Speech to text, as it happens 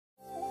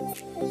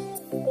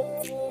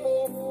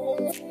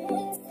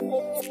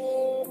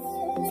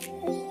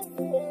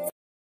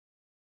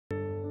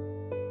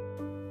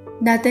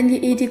Natangi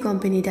ED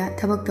company da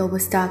thabak tawba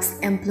staffs,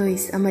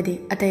 employees amadi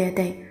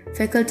atay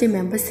faculty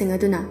members sing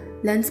aduna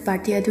lunch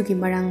party adugi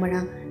marang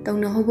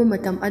tawna hobo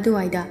matam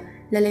aduwaida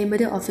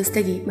lalaimada office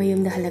tagi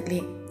mayumda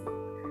halakle.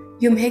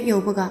 Yum hek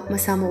yawbaga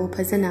masama u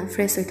phajana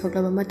fresh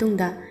oithoklaba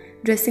matungda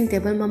dressing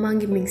table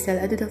mamangi mingsel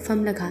aduda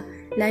famlaga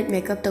light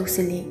makeup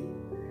tawsili.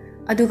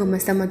 Aduga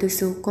masama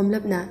dusu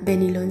komlapna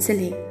beni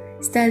lonsili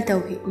style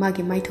tawhi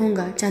magi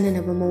maithonga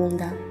chananaba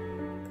mawongda.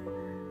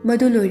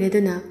 Madu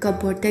loireduna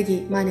cupboard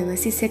tagi mana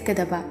ngasi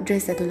setkadaba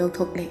dress adu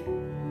lawthokle.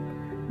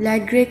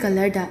 Light grey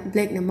color da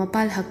black na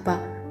mapal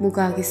hakpa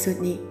muga gi suit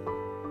ni.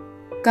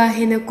 Ka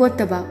hena coat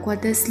taba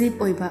quarter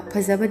sleeve oiba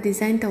phajaba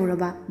design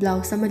tawraba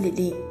blouse ama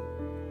lili.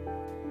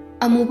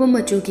 Amuba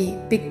machu gi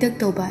piktak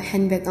tawba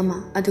handbag ama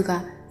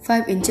aduga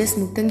 5 inches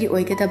muktangi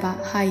oigadaba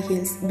high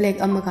heels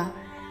black amaga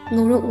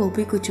ngorok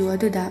ngobi kuchu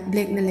aduda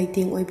black na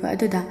lighting oiba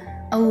aduda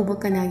awuba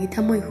kanagi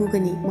thamoi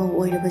hugani mau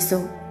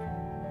oirabaso.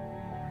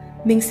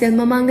 Mingsel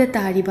mamangda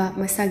tariba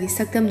masagi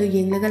saktamdu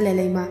yenglaga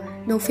lalaima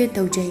no fit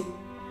tawjai.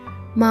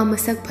 Ma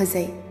masak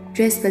phajai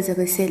dress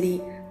phajaba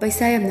seli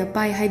paisa yamna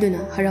pai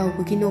haiduna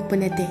haraubugi nokpa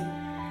nate.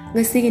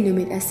 Ngasigi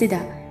numit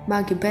asida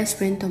magi best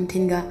friend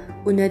Tomthinga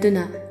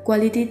unaduna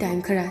quality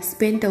time khara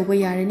spend tawba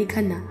yarani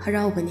khanna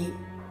haraubani.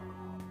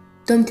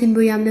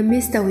 Tomthinbu yamna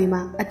miss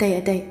tawima atay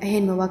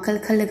ahenma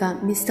wakal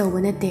khalaga miss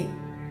tawba nate.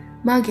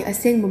 Magi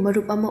asengba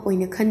marup ama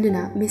oina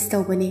khanduna miss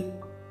tawbani.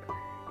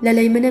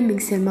 Lalaimana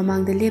mingsel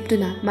mamangda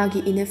leptuna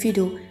magi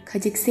inafidu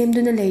khajik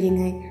semduna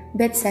leiringai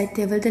bedside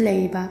table da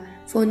leiriba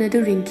phone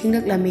adu ring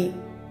khinglaklami.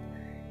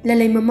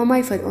 Lalaima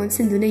mamai fat on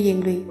sinduna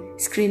yenglui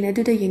screen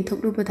adu da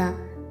yengthoklubada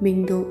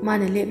mingdo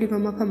mana lepliba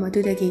mafam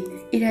adudagi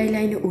irai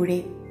laina ure.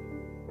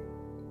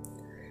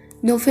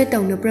 No fet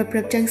tawna prap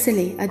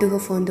changsele aduga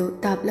phone do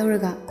tap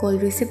lauraga call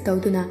receive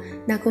tawduna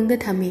nakongda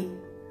thami.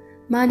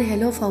 Mana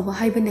hello fawba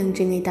haiba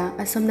nangjingaida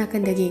asom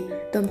nakandagi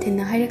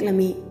Tomthinna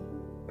haireklami.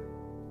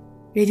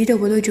 Ready to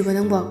follow you,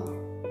 Banangbo?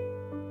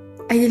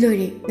 I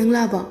lori,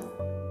 Nanglabo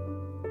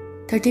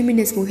 30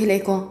 minutes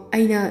Muhileko,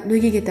 Aina,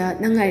 Nugigeta,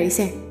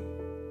 Nangarise.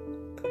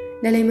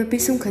 Lalaima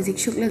Pisum Kazik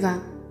Shuklaga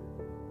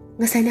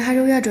Nasana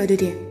Haroya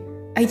Drodudi.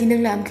 I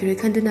didn't lam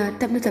Kirikanduna,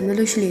 Tapnatam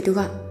Lushli to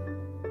go.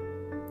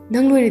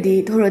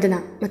 Nanglori,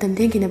 Torodana, Matam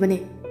thinking of a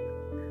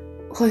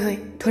Hoi,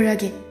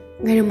 Toragi,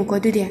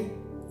 Maramuko Dudia.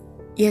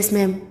 Yes,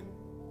 ma'am.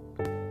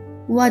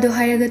 Wado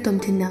Haraga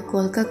Tomtina,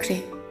 call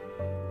Kakre.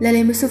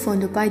 Lalaimusu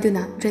phone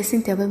paiduna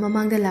dressing table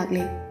mamangda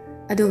lagle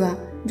aduga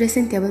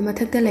dressing table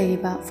mathakta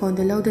leiriba phone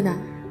do lauduna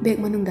bag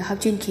manungda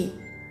hapchinki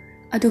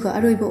aduga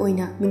aroiba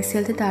oina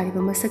mingsel ta tariba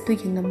masaktu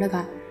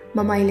yenglamlaga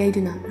mamai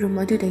leiduna room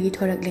adudagi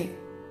thorakle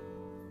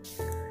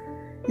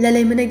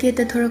lalaimana gate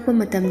ta thorakpa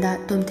matamda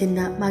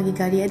Tomthinna magi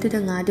gari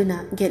aduda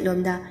ngaduna gate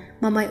lomda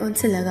mamai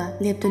onsilaga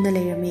leptuna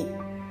leirami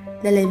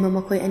lalaima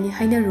makoi ani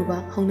hainaruba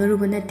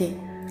hongnaruba nate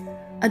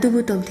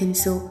adubu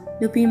Tomthinsu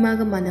nupi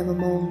maga manaba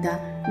mawongda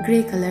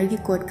grey color ki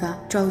coat ka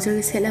trouser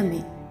selami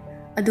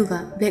aduga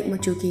black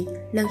machu ki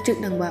langchik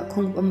nangba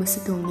khong amasu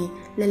thongni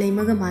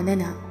lalaimaga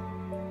manana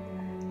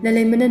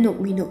lalaimana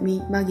nokmi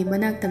magi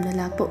manak tamna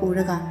lakpa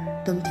uraga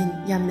Tomthin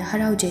yamna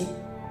harauje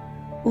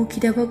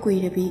ukidaba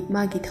kuirabi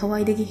magi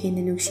thawaidagi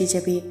hena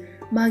nungsijabi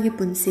magi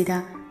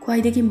punsida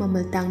khwaidagi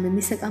mamal tangna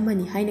misak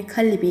amani haina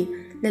khallibi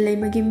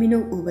lalaimagi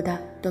minok ubada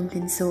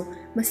Tomthin so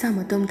masa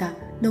matomda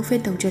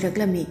nofet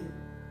tawjaraklami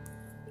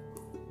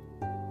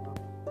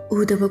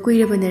Udaba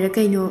kuiraba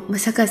narakaino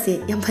masakase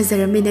yam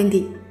fajarame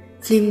nangdi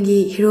film gi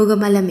hero ga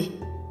malame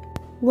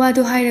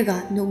wado hairaga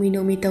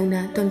nokmi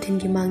tawna Tomthin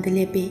gi mangda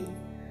lepe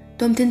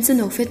Tomthin su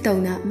nofet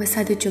tawna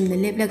masadu chumna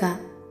leplaga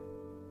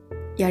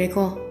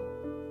yareko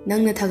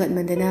nangna thagat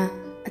mandana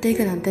atay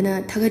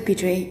kanamtana thagat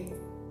pitre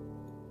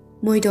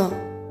moido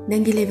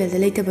nangi level da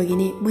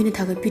leitabagini moina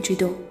thagat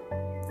pitrido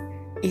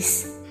is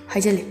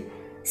hajale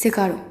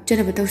sekaro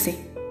janaba tawse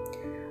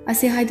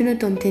Ase haiduna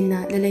Tomthinna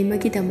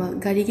lalaimagi dama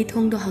gari gi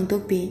thongdo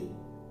hangtokpi.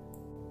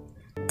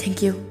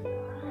 Thank you.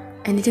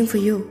 Anything for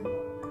you.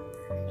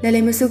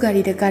 Lalaimasu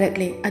gari da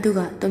karakle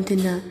aduga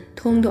Tomthinna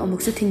thongdo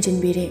amuksu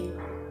thingjinbire.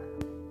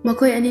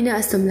 Makoi anina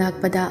asum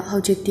lakpada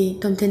haujikti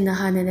Tomthinna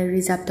hanana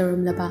reserve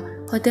tarumlaba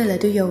hotel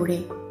adu yaure.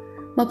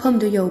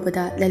 Mafamdu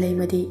yaubada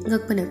lalaimadi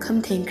ngakpana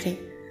kham thengkre.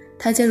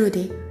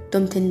 Thajarude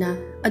Tomthinna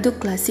adu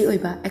classy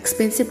oiba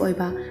expensive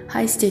oiba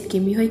high state ki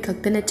mihoi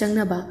khaktana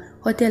changnaba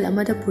hotel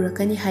amada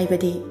purakani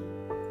haibade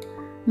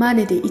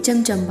manade icham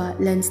chamba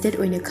lunch date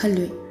oina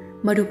khallui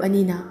marup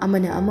anina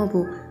amana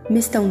amabu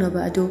miss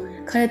tawnaba adu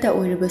kharata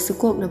oiraba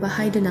sukoknaba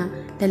haiduna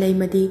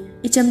lalaimadi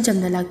icham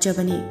chamna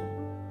lakjabani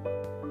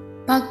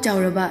pak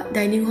chawraba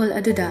dining hall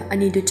aduda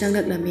ani du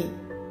changlaklami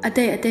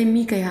atay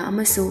mi kaya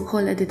amasu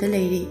hall aduda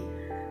leiri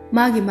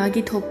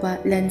magi thokpa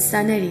lunch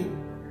sanari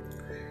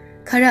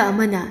khara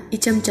amana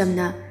icham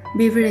chamna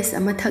beverage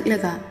ama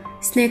thaklaga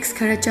snacks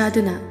khara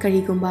chaduna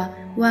karigumba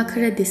wa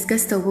khara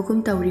discuss tawbugum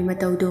tawri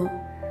matawdo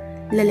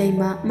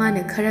lalaima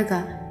mana kharaga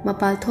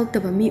mapal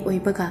thoktaba mi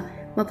oibaga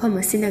mafam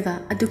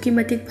asinaga aduki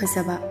matik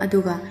phasaba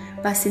aduga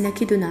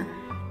pasinakiduna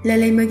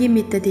lalaimagi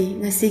mittadi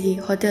ngasigi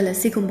hotel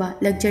asigumba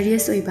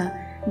luxurious oiba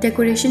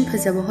decoration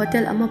phazaba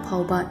hotel ama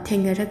phauba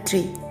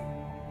thengnaraktree.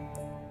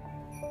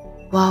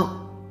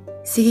 Wow,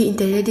 sigi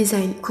interior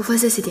design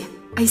khufazaside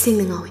ai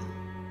sengna ngawi.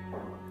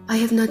 I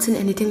have not seen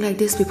anything like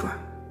this before.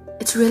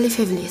 It's really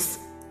fabulous.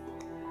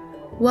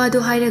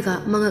 Wado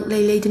hairaga mangak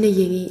laiduna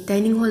yengi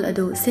dining hall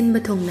adu sinba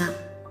thongna.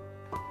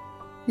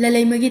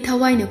 Lalaimagi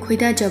thawaina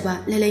khoida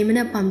jaba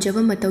lalaimana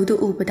pamjaba mataudu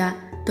ubada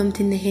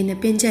tomthinna hena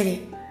penjare.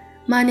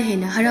 Mana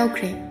hena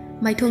haraukre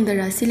maithongda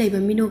rasi laiba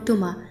minok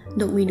tuma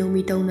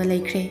nokmi tawna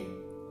laikre.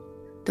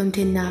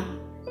 Tomthinna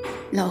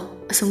lao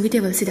asonggi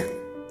table sida.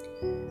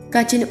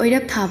 Kachin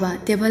oirap thaba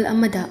table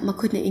amada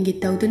makhutna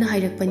ingit tawduna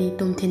hairakpani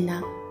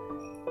tomthinna.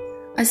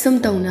 Asam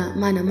tawna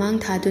mana mang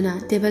thaduna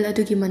table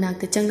adugi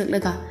manakta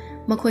changlaklaga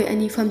makhoi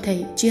ani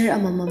famthai chair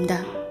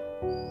amamamda.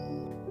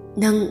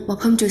 Nang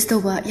mafam choose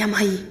tawba yam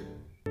hai.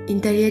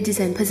 Interior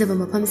design phazaba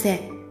mafam se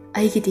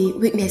aigidi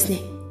weakness ne.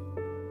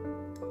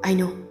 I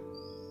know.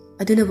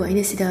 Aduna bo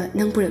aina sida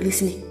nang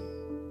puraklisni.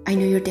 I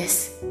know your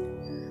taste.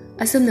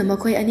 Asumna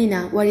makhoi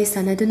anina wari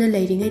sanaduna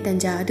leiringai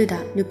tanja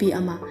aduda nupi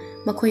ama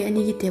makhoi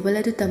anigi table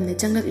adu tamna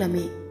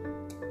changlaklami.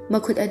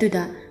 Makhut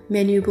aduda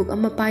menu book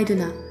ama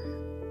paiduna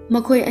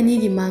makhoi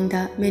anigi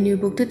mangda menu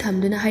book tu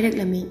thamduna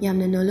hairaklami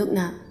yamna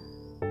nolokna.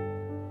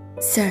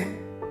 Sir,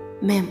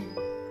 ma'am,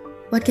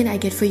 what can I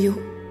get for you?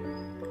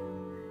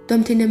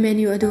 Tomthina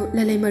menu adu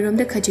lalai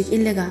maromda khajik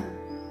illaga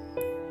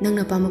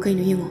nangna pama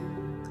kaino yengo.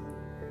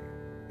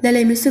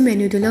 Lalai misu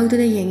menu du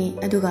lauduna yengi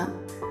aduga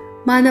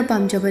mana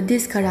pamjaba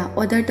dish khara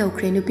order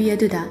tawkhre nupi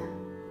aduda.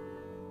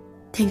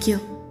 Thank you.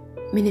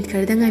 Minute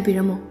kharada ngai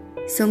biramo.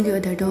 Somgi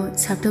order do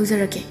serve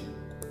tawjarake.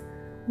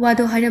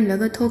 Wado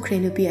hairamlaga thokre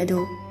nupi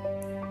adu.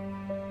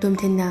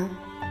 Tomthina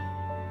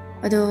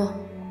ado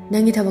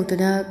nangi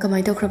thabaktuda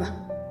kamai tawkhraba.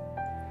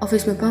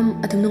 Office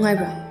mapam atum nungai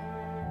bra.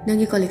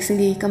 Nangi colleagues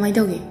ngi kamai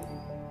tawge.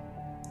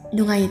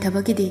 Nungai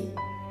thabakidi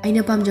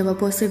aina pamjaba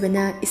post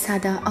oibana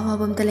isada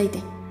awabam ta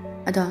leite.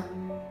 Ado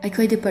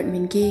aikhoi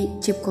department ki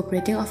chief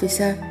cooperating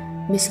officer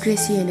Miss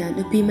Gracie na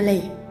nupi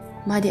malai.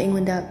 Madi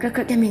aingonda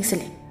krak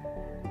yamengsale.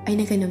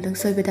 Aina kainomdang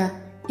soibada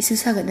isu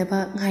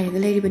sagatnaba ngairaga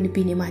leiriba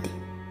nupi ni madi.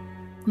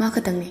 Ma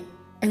khatangni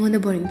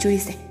aingonda boring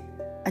churise.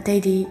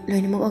 Ataidi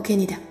loinamok okay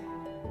nida.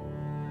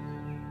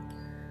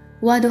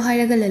 Wado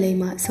hairaga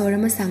lalaima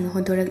saurama sangna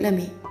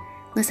hontoraklami.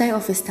 Ngasai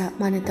office ta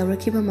mana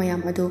tawrakhiba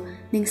mayam ado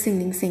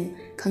ningsing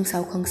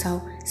khangsaw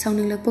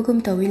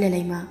sauninglakpagum tawi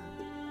lalaima.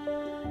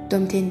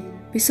 Tomthin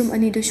bisum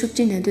ani do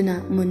shukjin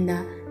aduna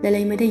munna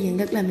lalaima da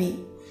yenglaklami.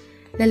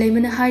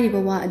 Lalaima na hariba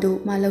wa ado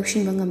ma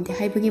laushinba ngamde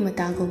haibagi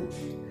matagum.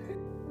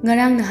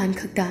 Ngarang nahan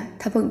khakta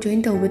thabak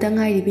join tawbada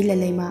ngairibi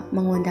lalaima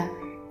mangonda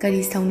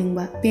kari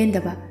sauningba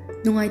pendaba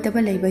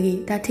nungaitaba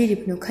laibagi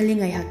tathiribnu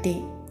khalingai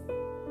hakte.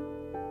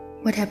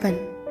 What happened?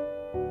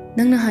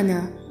 Nangna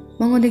hana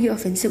mangondagi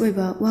offensive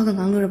oiba waga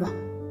ngangluraba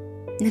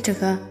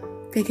natraga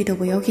keke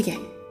tobo yaukige.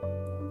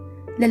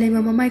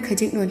 Lalaima mamai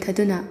khajik non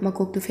thaduna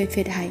makok tu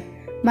fet hai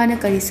mana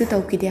karisu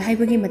tawkide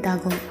haibagi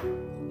matagum.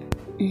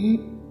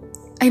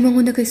 Ai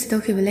mangonda kaisu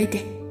tawkhiba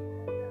laite.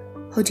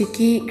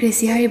 Hojiki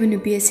Gracie hariba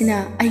nupi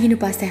asina aigi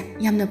nupase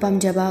yamna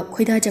pamjaba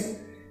khoidajab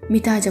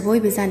mitajab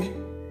oibazani.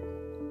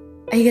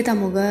 Aiga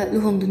tamoga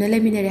luhongduna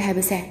leminare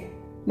haibase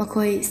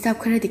makhoi staff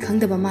kharadi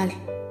khangdaba male.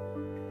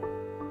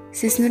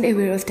 She's not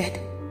aware of that.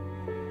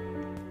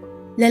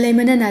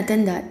 Lalaimana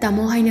natanda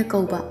tamo haina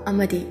kauba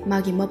amadi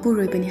magi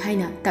mapuroibani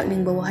haina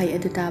takningba wahai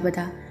adu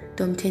tabada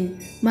tomthin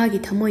magi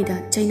thamoida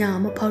chaina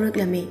ama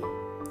phauраklami.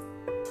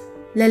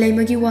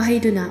 Lalaimagi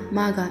wahaiduna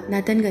maga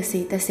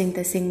natangasi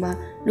tasengba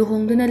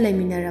luhongduna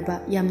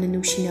laiminaraba yamna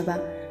nungsinaba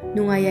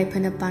nungai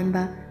yaifana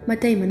panba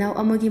matai manau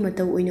amagi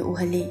matau oina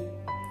uhali.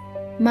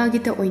 Magi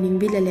ta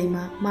oiningbi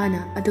lalaima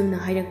mana adumna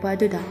hairakpa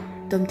aduda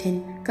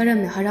tomthin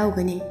karamna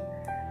haraugani.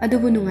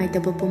 Adubu nungai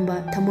taba pumba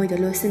thamoida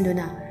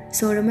losinduna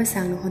sorama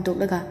sangna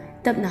hontoklaga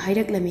tapna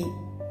hairaklami.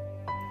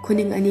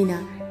 Khuning anina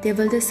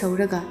table da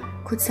sauraga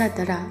khutsa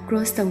tara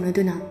cross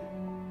tawnaduna.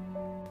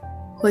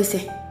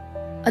 Hoise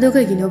adu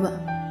kaiginoba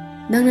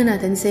nangna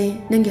natanse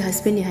nangi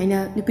husband ni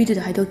haina nupidu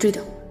da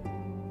haidoktrido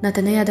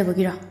natana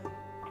yadabagira.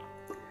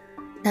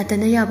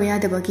 Natana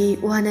yabagi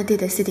wana de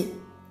dasidi.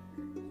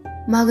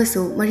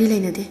 Magaso mari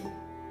lainade.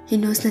 He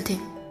knows nothing.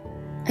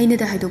 Aina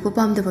da haidokpa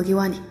pamdabagi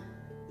wani.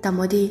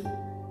 Tamodi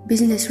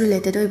business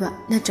related oiba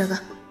natraga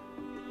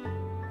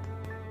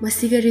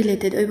masiga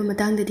related oiba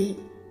matangdadi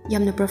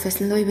yamna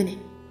professional oibani.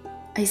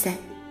 Aise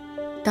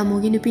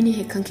tamogi nupini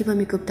he khangkiba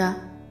mikupta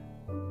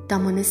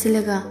tamona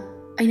silaga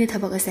aina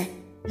thabak ase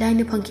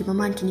laina phangkiba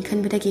mankini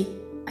khanbadagi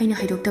aina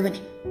haidoktabani.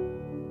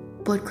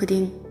 Pot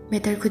khuding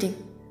matter khuding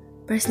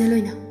personal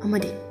oina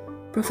amadi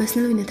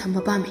professional oina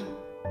thamba pami.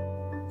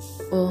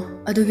 Oh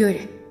adugi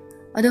ore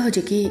ado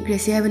hojiki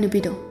Gracie haiba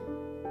nupido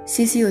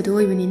CCO do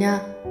oibanina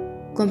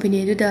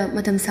company aduda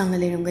matam sangna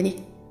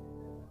leirangani.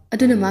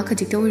 Aduna ma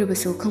khajikta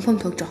oirabasu khangpham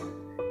thoktro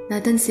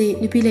natansi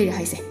nupi leira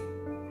haise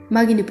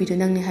magi nupi do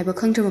nangni haiba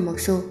khangtraba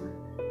makso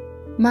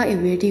ma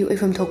aware di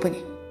oifam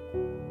thokpani.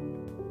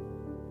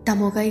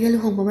 Tamo kaiga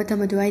luhongba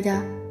matam aduaida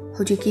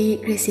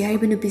hojiki Gracie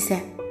hariba nupise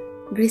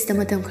Grace ta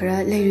matam khara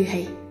leirui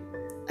hai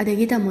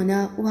adagi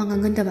tamona wa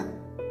ngangandaba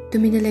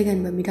tumina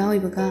leganba mida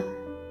oibaga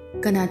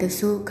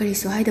kanadasu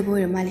karisu haidaba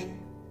oira male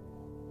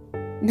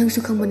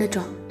nangsu khangba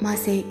natro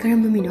mase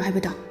karamba mino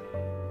haibada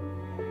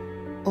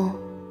o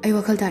ai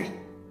wakal tare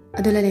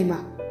adola leima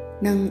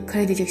nang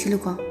khara di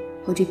jeksiluko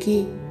hojiki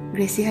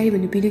Gracie hariba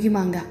nupidugi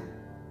mangda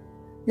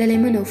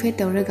laleima no fet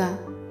tawraga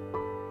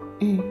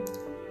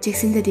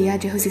jeksinda de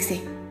yadre hojikse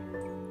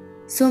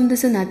Som da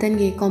Sanatan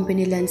gi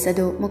company lunch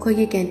ado makhoi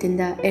gi canteen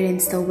da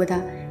arrange tawbada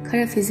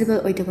khara feasible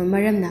oidaba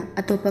maramna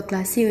atopa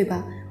classy oiba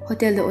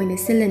hotel da oine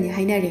silani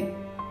hainare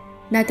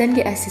Nathan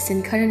gi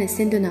assistant khara na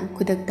senduna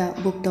khudakta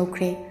book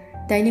tawkhre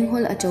dining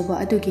hall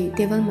achoba adugi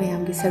table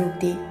mayam gi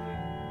sarukti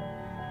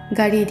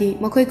gari di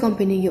makhoi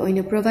company gi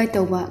oine provide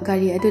tawba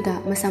gari aduda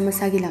masa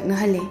masa gi lakna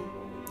halle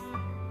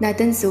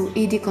Nathan su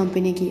ED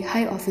company gi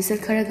high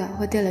officer khara ga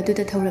hotel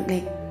aduda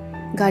thawrakle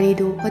gari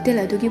du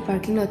hotel adugi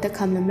parking lot ta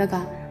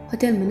khamlamlaga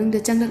hotel manung da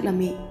changlak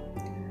lami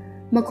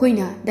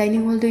makhoina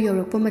dining hall do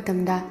yorok pa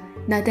matamda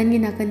Nathan gi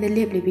nakanda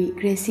leplibi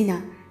Gracie na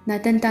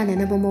Nathan ta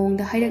na ba mawong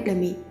da hairak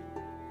lami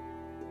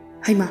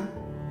haima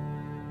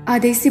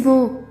adai sibo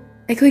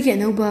akhoi gi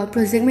anauba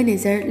project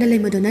manager lalai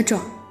madona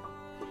tro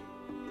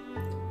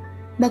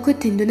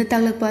makhut thinduna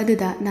taklak pa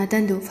aduda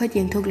Nathan do fat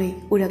yeng thoklei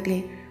urakle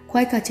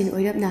khwai kachin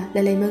oirapna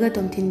lalai maga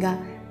tomthinga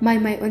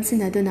mai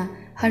onsina duna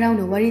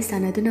harauna wari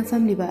sana duna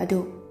famliba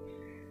ado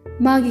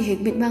Magi hek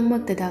bit mang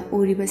maktada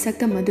uriba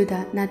sakta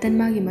maduda Nathan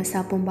magi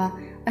masa pomba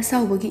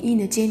asawbagi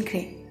ina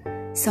chenkre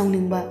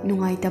sawningba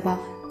nungaitaba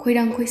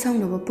khoirang khoi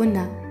sawnaba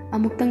punna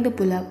amuktang da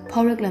pula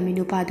phaurak lami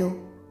nupado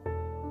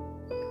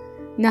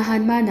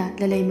nahan mana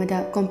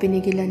lalaimada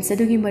company gi lunch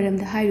adugi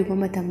maramda hairuba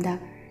matamda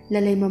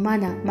lalaima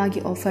mana magi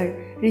offer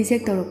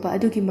reject tawrakpa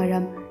adugi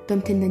maram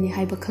tomthinnani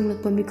haiba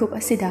khanglakpa mikup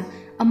asida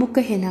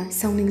amukka hena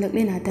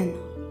sawninglaklena Nathan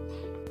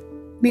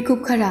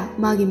Mikup khara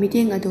magi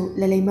meeting adu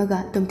lalaimaga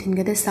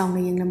tomthingada sauna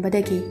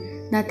yenglambadagi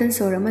Nathan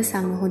sor ama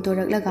sangna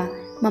hontoraklaga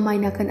mamai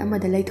nakan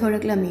amada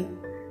laithoraklami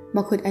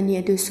makhut ani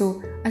adu so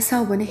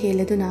asawbana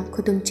heladuna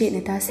khutum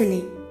chena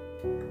tasile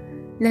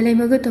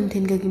lalaimaga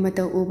tomthingagi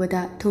matau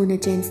ubada thuna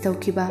change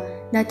tawkiba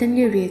Nathan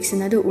gi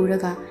reaction adu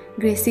uraga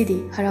Gracie di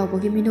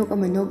harawbagi minok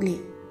ama nokli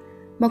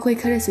makhoi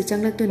khara su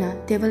changlaktuna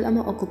table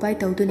ama occupy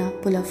tawduna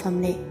pula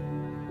famle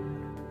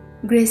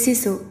Gracie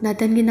so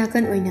Nathan gi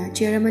nakan oina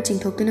chair ama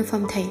chingthoktuna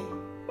famthai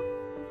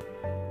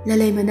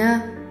Lalai mana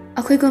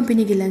akhoi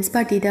company gi lunch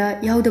party da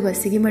yaudaba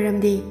sigi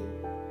maramdi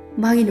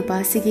magi nupa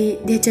sigi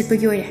de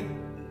chatpagi oire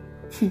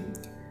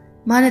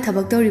mana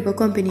thabak tawriba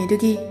company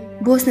dugi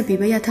boss na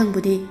piba ya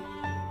thangbudi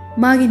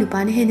magi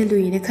nupa ne hena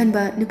luine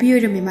khanba nupi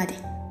oirame madi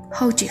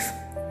how chief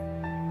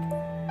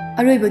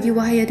aroibagi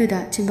wahai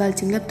aduda chimbal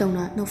chinglap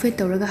tawna nofet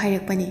tawraga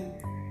hairakpani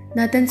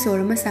Nathan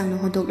sorama sangna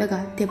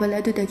hondoklaga table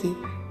adudagi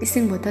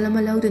ising bottle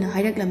ama lauduna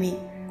hairaklami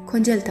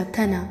khonjal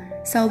tapthana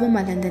sawba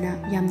malandana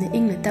yamna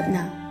ingna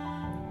tapna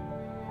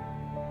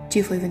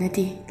Chief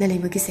Oivanati lalai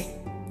magise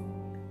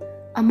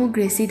amu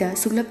Gracie da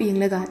suglap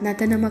yenglaga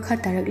Nathan ama kha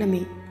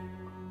taraklami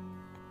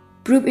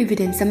proof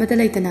evidence samata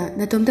laitana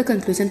natomda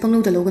conclusion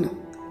panglo da logano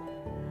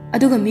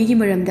aduga migi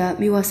maramda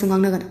miwa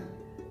sungangnagano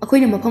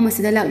akoina mafam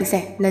asida laklise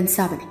lunch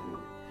sabani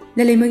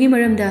lalai magi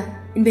maramda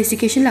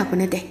investigation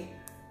lakpana de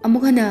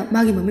amukhana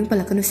magi maming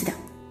palakanu sida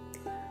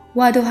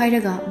wado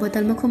hairaga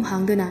bottle makhum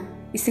hangduna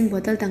ising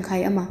bottle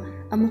tangkhai ama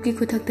amuki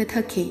khuthakta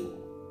thakhi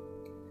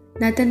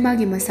Nathan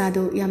magi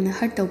masado yamna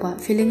hurt tawba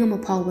feeling ama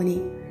phawbani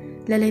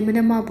lalai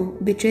mana mabu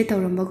betray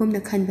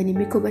tawrambagumna khanbani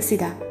mikup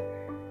asida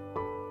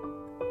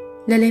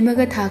lalai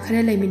maga tha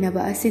khara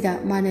laiminaba asida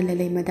mana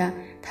lalai mada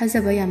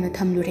thajaba yamna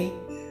thamlure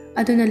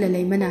aduna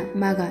lalai mana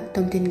maga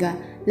tomtinga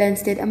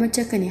lunch date ama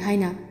chakani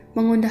haina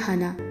mangonda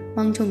hana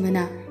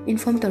mangchongnana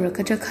inform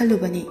tawrakadra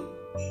khalubani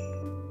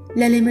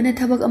lalai mana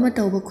thabak ama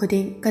tawba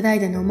khuding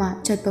kadaida noma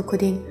chatpa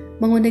khuding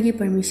mangondagi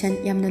permission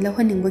yamna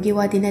lawhaningbagi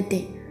wadi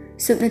natte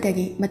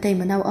Suknatagi matai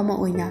manau ama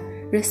oina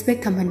respect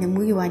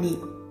thamhannamugi wani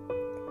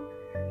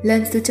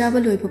lunch tu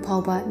chaba loipu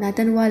phawba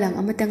Nathan walang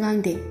ama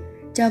tangangde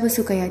chaba su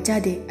kaya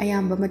chade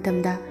ayamba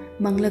matamda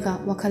manglaga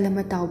wakhala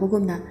ma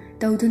tawbagumna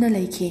tawduna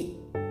laikhi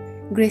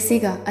Gracie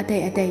ga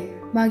atai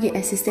magi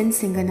assistant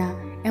singana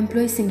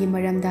employee singi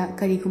maramda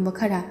karigumba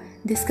khara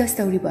discuss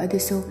tawriba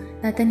aduso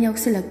Nathan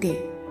yausulakte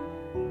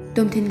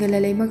tomthinga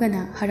lalai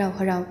magana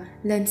harau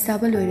lunch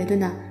chaba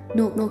loiraduna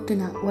nok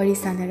tuna wari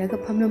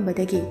sanaraga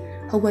phamlambadagi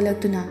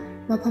hawgalaktuna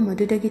mafam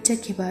adudagi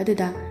chakhiba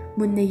aduda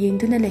munna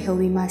yengduna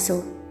laihawi maso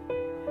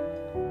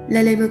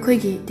lalai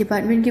makhoigi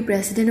department gi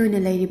president oina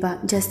lairiba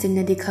Justin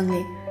nadi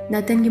khangle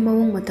Nathan gi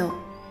mawong mato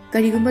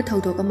karigumba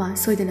thodok ama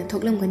soidana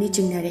thoklamgani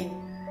jingnare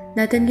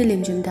Nathan gi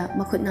lengjumda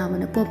makhut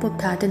namana pop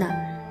thaduna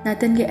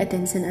Nathan gi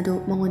attention adu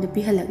mangonda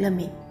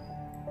pihalaklami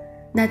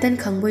Nathan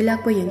khangboi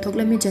lakpa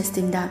yengthoklami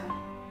Justin da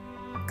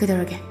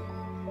kedorage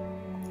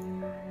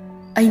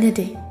aina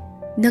de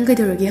nang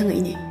kedorage hanga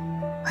ine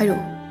hairo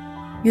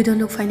you don't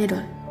look fine at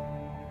all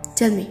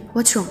tell me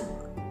what's wrong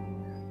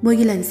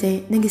mogi lanse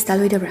nangi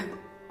style oidabra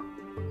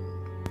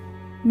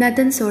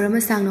Nathan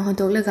sorama sangno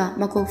hontoklega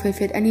makok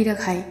fefet anira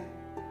khai.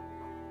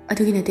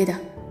 Adugi nateda.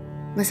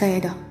 Ngasay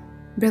ada.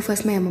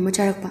 Breakfast mayam ama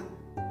charakpa.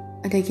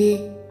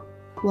 Adagi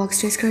work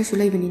stress khara su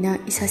laibanina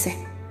isase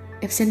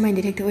absent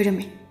minded hekta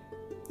oirame.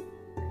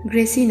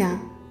 Gracie na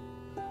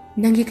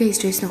nangi kai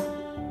stress no.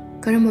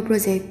 Karamba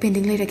project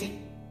pending lairage.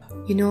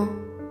 You know,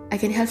 I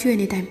can help you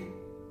anytime.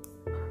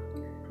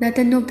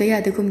 Nathan nok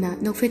daya dagumna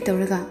nok fit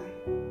tawraga.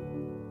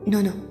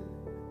 No.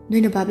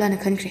 Noina babla na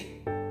khankre.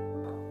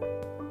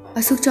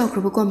 Asuk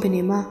chawkraba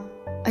company ma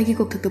agi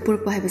kok thak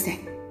purpa haibase.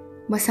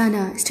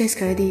 Masana stress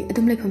karadi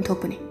adum lepham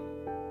thokpani.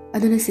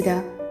 Aduna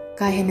sida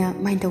ka hena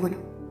mind tawganu.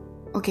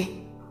 Okay,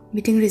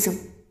 meeting resume.